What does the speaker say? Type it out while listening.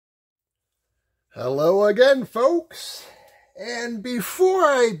Hello again, folks. And before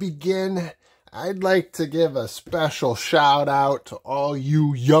I begin, I'd like to give a special shout out to all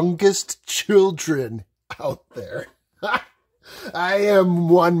you youngest children out there. I am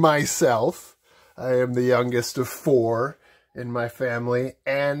one myself. I am the youngest of four in my family.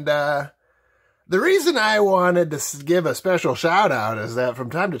 And the reason I wanted to give a special shout out is that from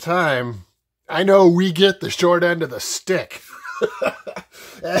time to time, I know we get the short end of the stick.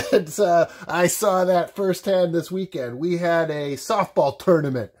 And I saw that firsthand this weekend. We had a softball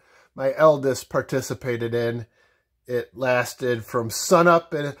tournament my eldest participated in. It lasted from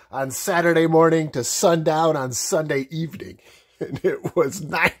sunup on Saturday morning to sundown on Sunday evening. And it was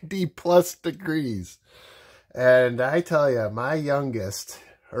 90 plus degrees. And I tell you, my youngest,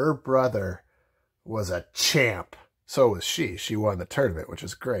 her brother, was a champ. So was she. She won the tournament, which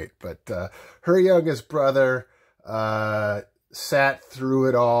is great. But her youngest brother sat through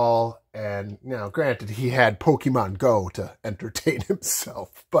it all, and granted, he had Pokemon Go to entertain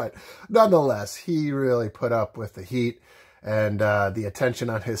himself, but nonetheless, he really put up with the heat and the attention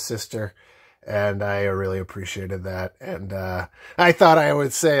on his sister, and I really appreciated that. And I thought I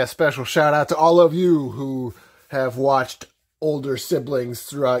would say a special shout out to all of you who have watched older siblings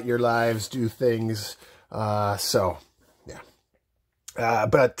throughout your lives do things. But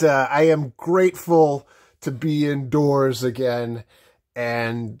I am grateful to be indoors again,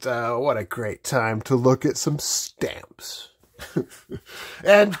 and what a great time to look at some stamps.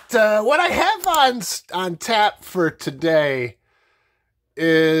 And what I have on tap for today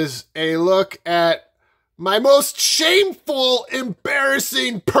is a look at my most shameful,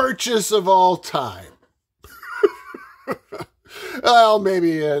 embarrassing purchase of all time. Well,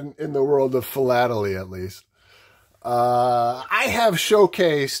 maybe in the world of philately, at least. I have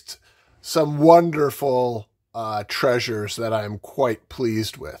showcased some wonderful treasures that I'm quite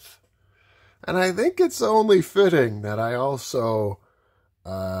pleased with. And I think it's only fitting that I also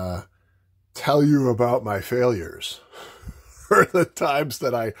tell you about my failures for the times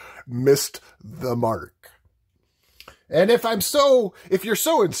that I missed the mark. And if you're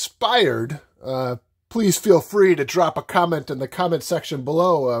so inspired, please feel free to drop a comment in the comment section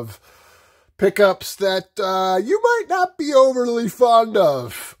below of pickups that you might not be overly fond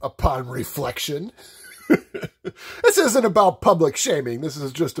of upon reflection. This isn't about public shaming. This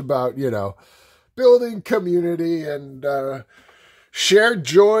is just about, building community, and shared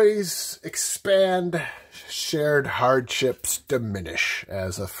joys expand, shared hardships diminish,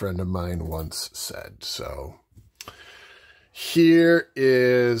 as a friend of mine once said. So here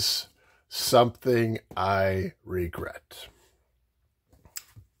is something I regret.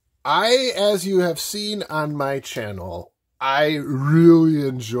 As you have seen on my channel, I really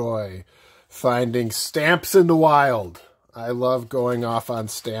enjoy finding stamps in the wild. I love going off on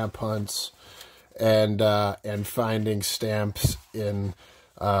stamp hunts and finding stamps in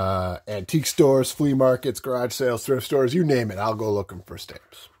antique stores, flea markets, garage sales, thrift stores, you name it. I'll go looking for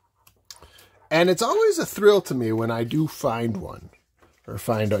stamps. And it's always a thrill to me when I do find one, or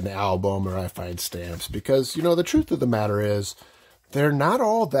find an album, or I find stamps, because, the truth of the matter is, they're not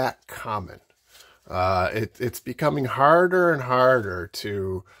all that common. It's becoming harder and harder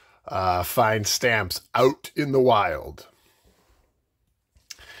to find stamps out in the wild.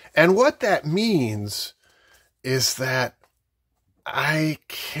 And what that means is that I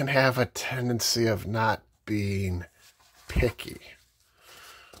can have a tendency of not being picky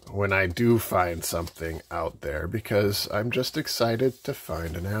when I do find something out there, because I'm just excited to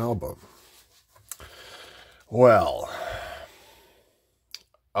find an album. Well,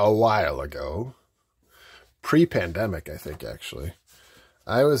 a while ago, pre-pandemic, I think, actually,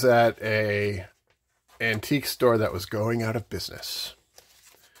 I was at a antique store that was going out of business.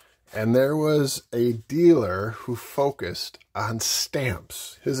 And there was a dealer who focused on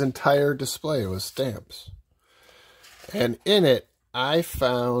stamps. His entire display was stamps. And in it, I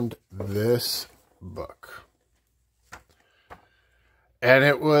found this book. And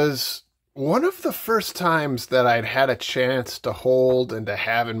it was one of the first times that I'd had a chance to hold and to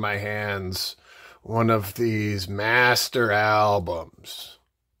have in my hands one of these master albums.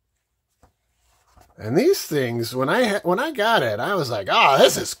 And these things, when I got it, I was like, oh,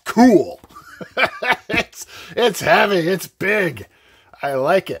 this is cool. It's heavy, it's big. I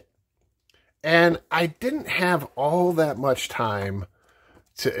like it. And I didn't have all that much time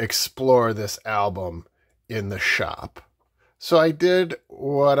to explore this album in the shop. So I did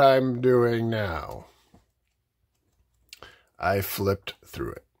what I'm doing now. I flipped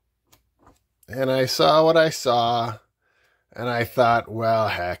through it. And I saw what I saw, and I thought, well,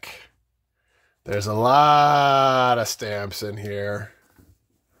 heck, there's a lot of stamps in here.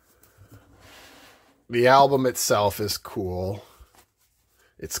 The album itself is cool.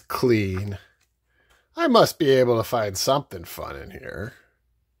 It's clean. I must be able to find something fun in here.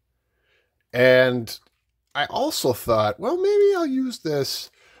 And I also thought, well, maybe I'll use this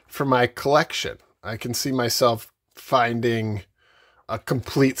for my collection. I can see myself finding a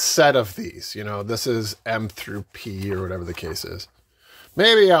complete set of these. You know, this is M through P or whatever the case is.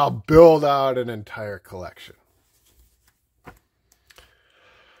 Maybe I'll build out an entire collection.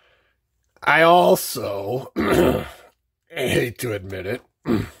 I also, I hate to admit it,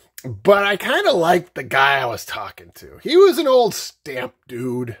 but I kind of liked the guy I was talking to. He was an old stamp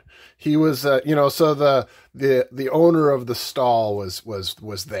dude. He was, you know, so the owner of the stall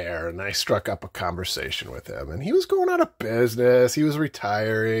was there, and I struck up a conversation with him. And he was going out of business. He was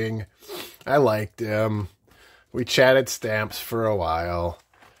retiring. I liked him. We chatted stamps for a while,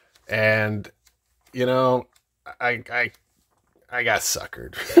 and you know, I got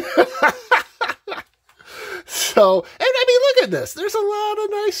suckered. So, and I mean, look at this. There's a lot of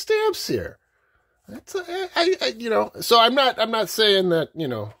nice stamps here. That's you know, so I'm not saying that, you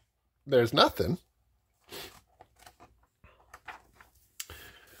know, there's nothing.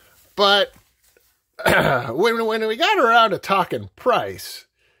 But when we got around to talking price,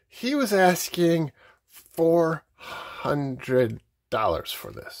 he was asking $400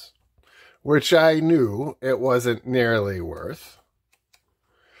 for this, which I knew it wasn't nearly worth.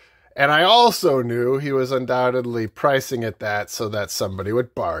 And I also knew he was undoubtedly pricing it that so that somebody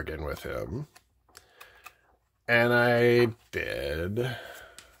would bargain with him. And I did.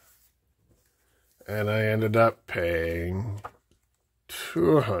 And I ended up paying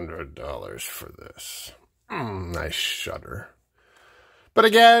 $200 for this. I shudder. But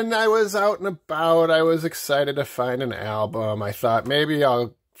again, I was out and about. I was excited to find an album. I thought maybe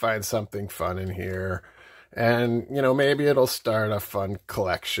I'll find something fun in here. And, you know, maybe it'll start a fun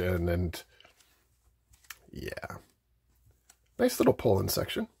collection. And yeah. Nice little pull-in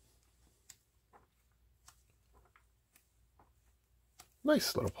section.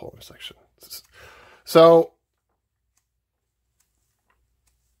 Nice little pull-in section. So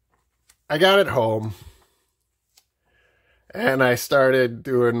I got it home. And I started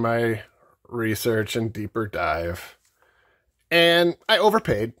doing my research and deeper dive. And I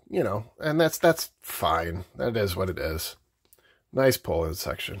overpaid, you know, and that's fine. That is what it is. Nice pull-in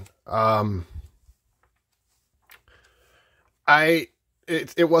section. It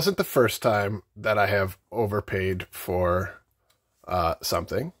wasn't the first time that I have overpaid for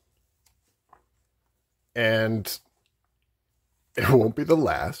something. And it won't be the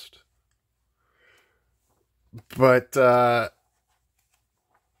last. But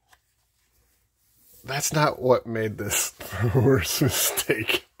that's not what made this the worst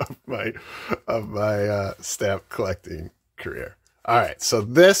mistake of my stamp collecting career. All right, so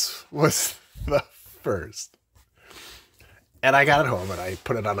this was the first. And I got it home and I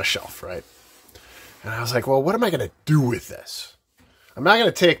put it on a shelf, right? And I was like, well, what am I going to do with this? I'm not going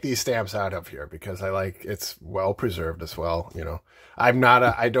to take these stamps out of here because it's well preserved as well, you know. I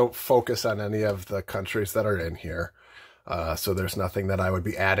don't focus on any of the countries that are in here. So there's nothing that I would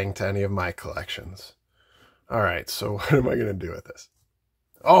be adding to any of my collections. All right, so what am I going to do with this?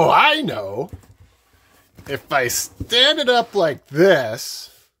 Oh, I know. If I stand it up like this,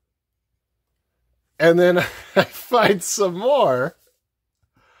 and then I find some more,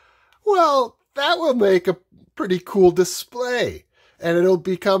 well, that will make a pretty cool display. And it'll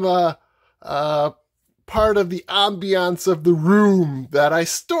become a part of the ambiance of the room that I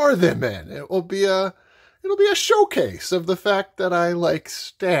store them in. It'll be a showcase of the fact that I like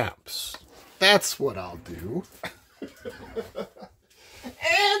stamps. That's what I'll do.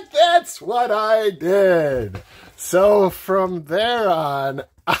 And that's what I did. So from there on,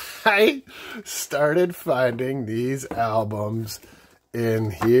 I started finding these albums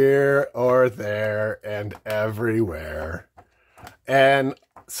in here or there and everywhere. And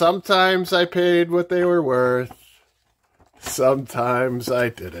sometimes I paid what they were worth. Sometimes I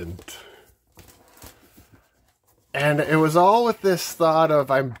didn't. And it was all with this thought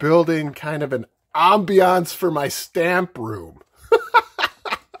of I'm building kind of an ambiance for my stamp room.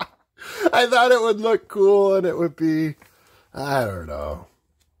 I thought it would look cool and it would be, I don't know.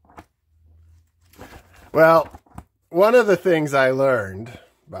 Well, one of the things I learned,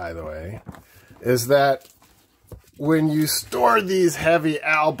 by the way, is that when you store these heavy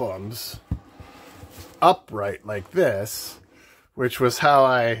albums upright like this, which was how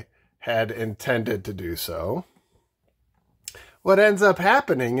I had intended to do so, what ends up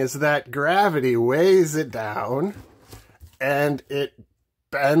happening is that gravity weighs it down and it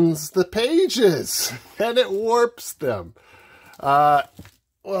bends the pages and it warps them. Well,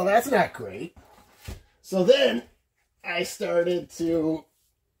 that's not great. So then I started to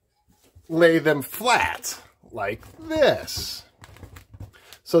lay them flat like this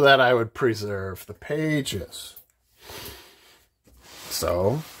so that I would preserve the pages.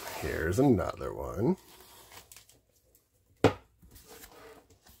 So here's another one.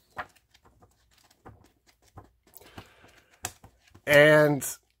 And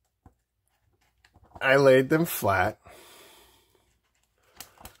I laid them flat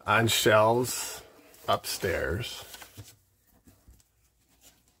on shelves upstairs.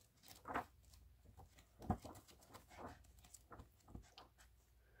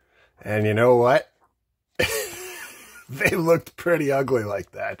 And you know what? They looked pretty ugly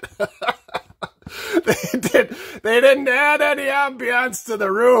like that. They didn't add any ambiance to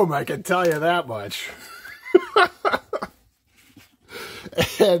the room, I can tell you that much.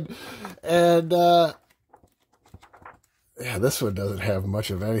 Yeah, this one doesn't have much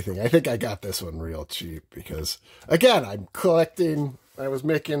of anything. I think I got this one real cheap because, again, I'm collecting. I was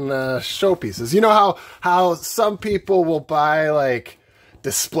making showpieces. You know how some people will buy like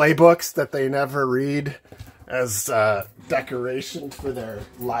display books that they never read as decoration for their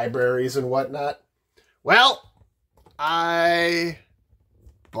libraries and whatnot? Well, I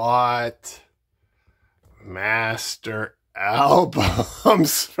bought master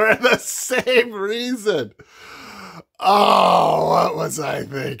albums for the same reason. Oh, what was I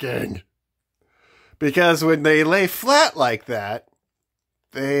thinking? Because when they lay flat like that,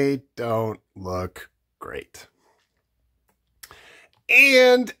 they don't look great.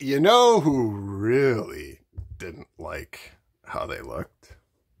 And you know who really didn't like how they looked?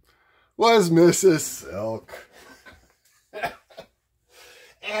 Was Mrs. Silk.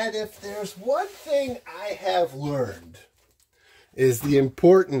 And if there's one thing I have learned, is the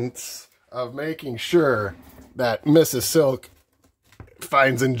importance of making sure that Mrs. Silk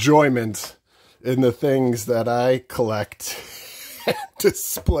finds enjoyment in the things that I collect and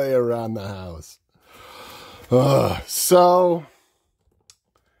display around the house. So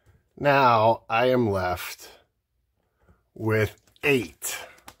now I am left with 8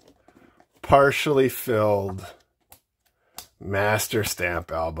 partially filled master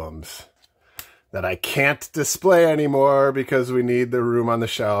stamp albums that I can't display anymore because we need the room on the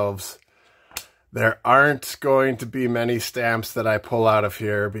shelves. There aren't going to be many stamps that I pull out of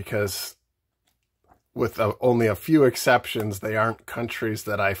here because, with only a few exceptions, they aren't countries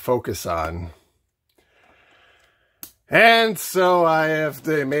that I focus on. And so I have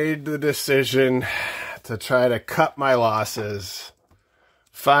made the decision to try to cut my losses,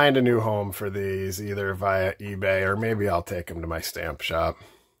 find a new home for these, either via eBay or maybe I'll take them to my stamp shop,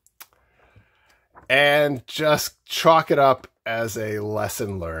 and just chalk it up as a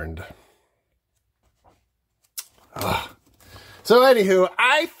lesson learned. So anywho,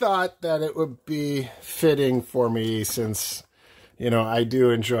 I thought that it would be fitting for me, since, you know, I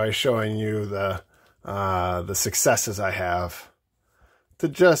do enjoy showing you the successes I have, to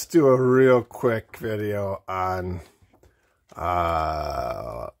just do a real quick video on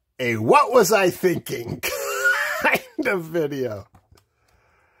a what was I thinking kind of video.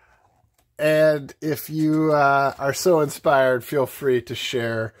 And if you are so inspired, feel free to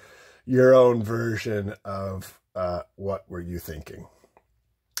share your own version of what were you thinking.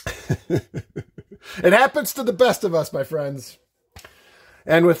 It happens to the best of us, my friends.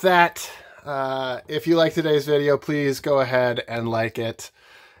 And with that, if you like today's video, please go ahead and like it.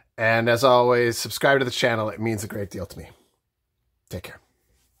 And as always, subscribe to the channel. It means a great deal to me. Take care.